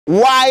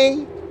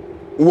Why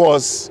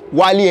was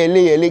Wale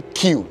Eleyele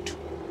killed?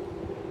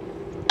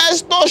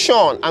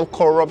 Extortion and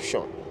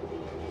corruption.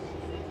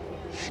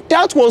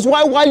 That was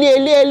why Wale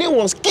Eleyele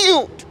was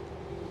killed.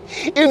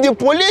 If the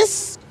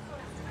police,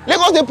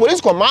 Lagos State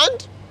Police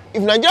Command,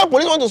 if Nigerian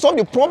police want to solve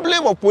the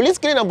problem of police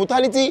killing and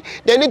brutality,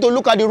 they need to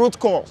look at the root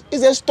cause.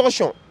 It's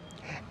extortion.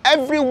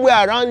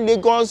 Everywhere around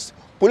Lagos,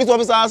 police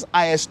officers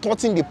are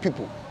extorting the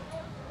people.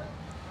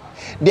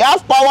 They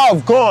have power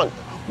of gun,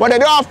 but they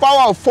don't have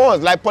power of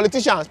funds like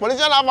politicians.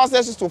 Politicians have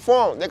access to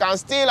funds. They can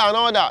steal and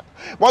all that.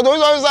 But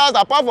police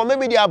officers, apart from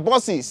maybe their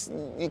bosses,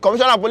 the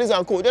commissioner of police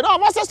and co, they don't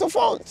have access to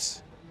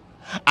funds.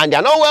 And they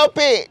are not well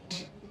paid.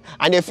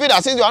 And they feel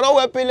that since they are not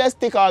well paid, let's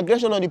take our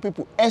aggression on the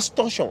people.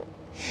 Extortion.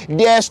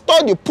 They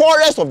extort the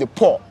poorest of the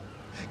poor.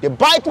 The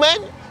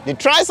bikemen, the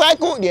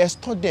tricycle, they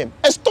extort them.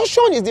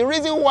 Extortion is the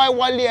reason why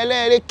Wale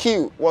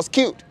Eleyele was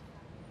killed.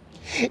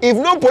 If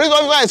no police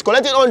officer is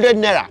collecting 100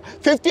 naira,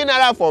 50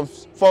 naira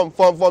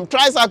from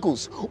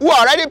tricycles who are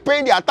already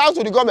paying their tax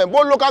to the government,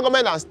 both local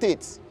government and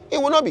states, he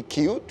will not be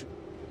killed.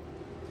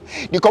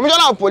 The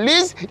commissioner of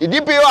police, the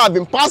DPO have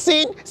been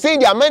passing, seeing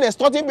their men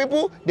extorting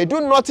people, they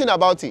do nothing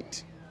about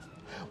it.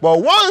 But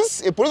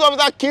once a police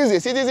officer kills a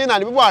citizen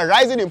and the people are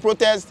rising in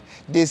protest,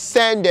 they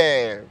send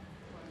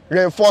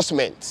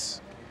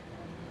reinforcements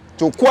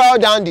to quell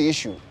down the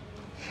issue.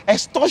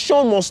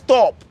 Extortion must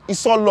stop.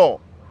 It's all law.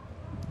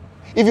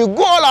 If you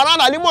go all around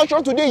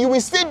Alimosho today, you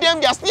will see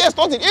them, they are still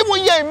extorting. Even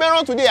here in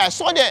Meiran today, I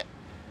saw them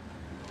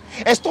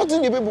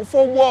extorting the people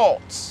for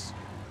what?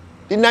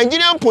 The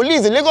Nigerian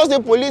police, the Lagos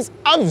State Police,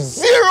 have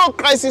zero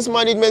crisis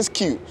management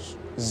skills.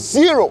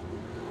 Zero.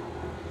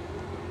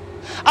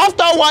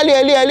 After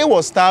Wale Eleyele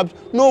was stabbed,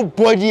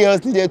 nobody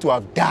else needed to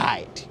have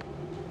died.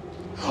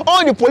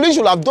 All the police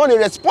should have done, a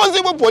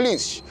responsible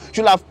police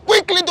should have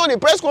quickly done a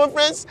press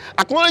conference,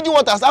 acknowledging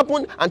what has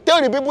happened, and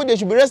tell the people they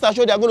should be rest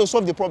assured they are going to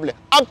solve the problem.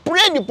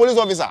 Apprehend the police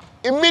officer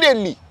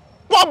immediately,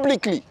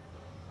 publicly.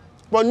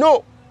 But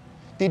no,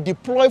 they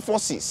deploy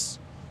forces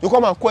to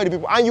come and quell the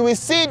people. And you will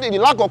see the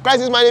lack of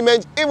crisis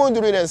management even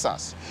during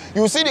EndSARS.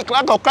 You will see the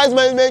lack of crisis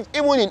management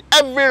even in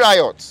every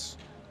riot.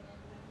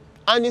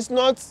 And it's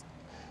not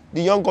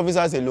the young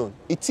officers alone.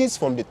 It is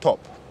from the top.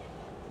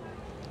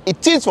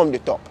 It is from the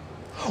top.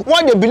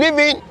 What they believe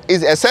in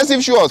is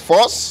excessive show of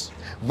force,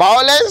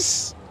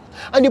 violence.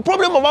 And the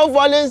problem about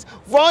violence,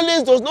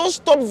 violence does not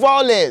stop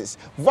violence.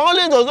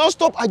 Violence does not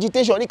stop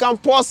agitation. It can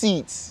pause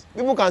it.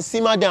 People can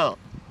simmer down.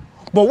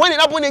 But when it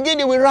happens again,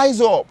 they will rise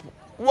up.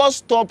 What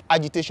stop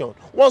agitation?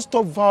 What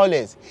stop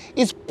violence?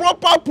 It's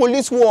proper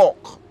police work,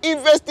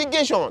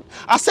 investigation,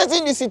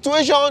 assessing the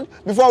situation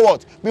before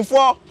what?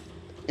 Before,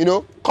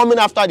 coming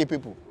after the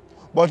people.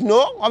 But no,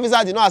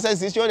 officers did not assess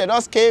the situation. They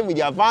just came with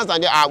their vans and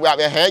we have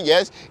a head,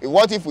 yes.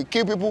 What if we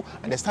kill people?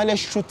 And they started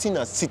shooting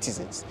at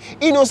citizens,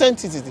 innocent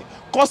citizens,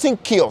 causing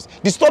chaos,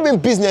 disturbing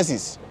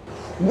businesses.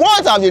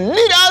 What have the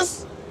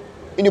leaders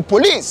in the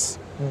police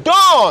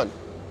done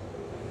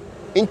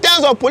in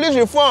terms of police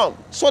reform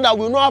so that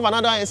we will not have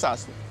another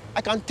EndSARS?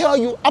 I can tell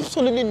you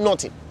absolutely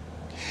nothing.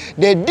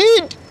 They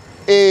did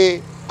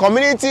a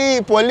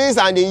community police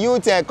and the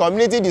youth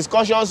community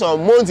discussion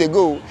some months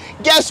ago.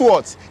 Guess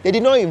what? They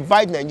did not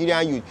invite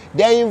Nigerian youth.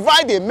 They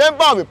invite a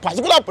member of a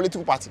particular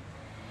political party.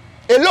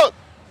 Alone.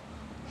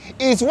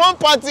 Is one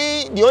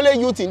party the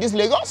only youth in this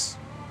Lagos?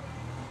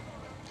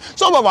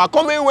 Some of our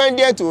coming went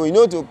there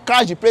to, to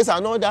crash the place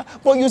and all that.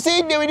 But you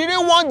see, they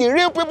didn't want the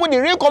real people, the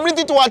real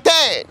community to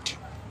attend.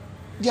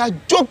 They are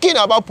joking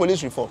about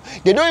police reform.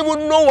 They don't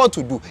even know what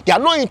to do. They are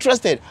not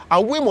interested.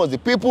 And we the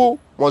people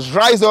must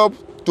rise up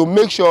to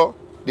make sure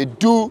they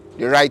do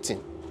the right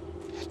thing.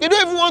 They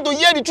don't even want to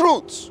hear the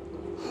truth.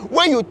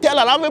 When you tell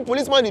an army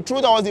policeman the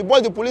truth, I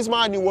was the policeman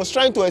and he was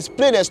trying to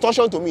explain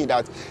extortion to me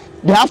that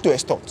they have to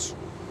extort.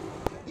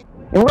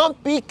 A man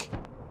pick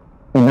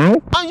a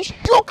knife and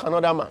shook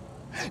another man.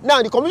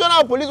 Now the commissioner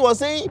of police was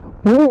saying,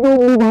 "Please don't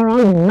move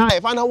around with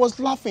knife," and I was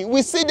laughing.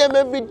 We see them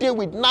every day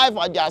with knife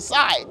at their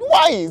side.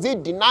 Why is he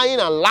denying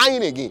and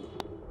lying again?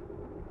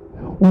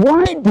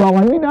 Why do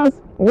our leaders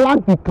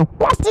lack the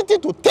capacity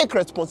to take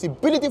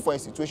responsibility for a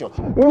situation?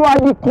 You are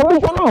the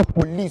commissioner of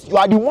police. You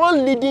are the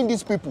one leading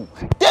these people.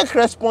 Take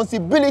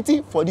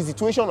responsibility for the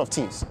situation of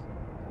things.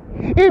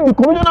 If the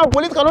commissioner of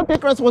police cannot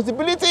take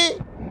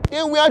responsibility,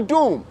 then we are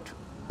doomed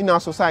in our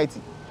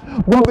society.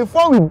 But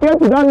before we get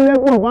to that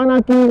level of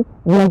anarchy,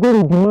 we are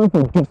going to demand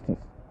for justice.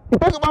 The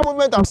Take-Over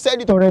movement have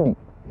said it already.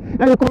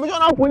 And the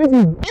commissioner of police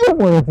is due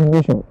for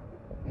resignation.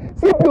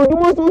 CP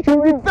Odumosu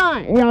should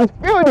resign. He has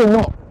failed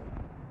enough.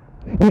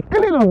 The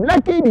killing of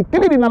Lekki, the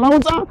killing in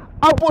Alausa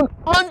happened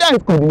under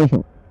his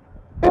coordination.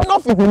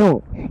 Enough is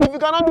enough. If you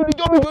cannot do the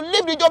job, you should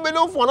leave the job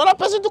alone for another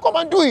person to come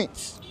and do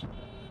it.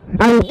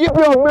 And the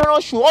DPO of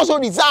Meiran should also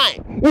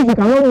resign if you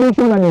cannot make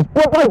sure that there is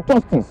proper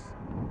justice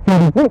for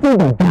the people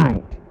that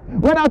died.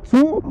 Whether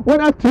 2,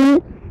 whether 3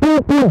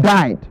 people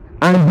died,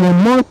 and there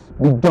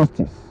must be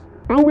justice.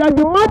 And we are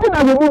demanding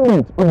as a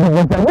movement of the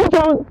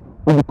resignation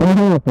of the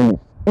commissioner of police.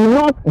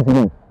 Enough is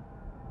enough.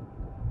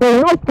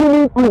 Enough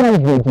killing under his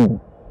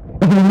regime.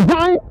 If you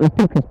resign and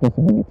take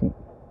responsibility.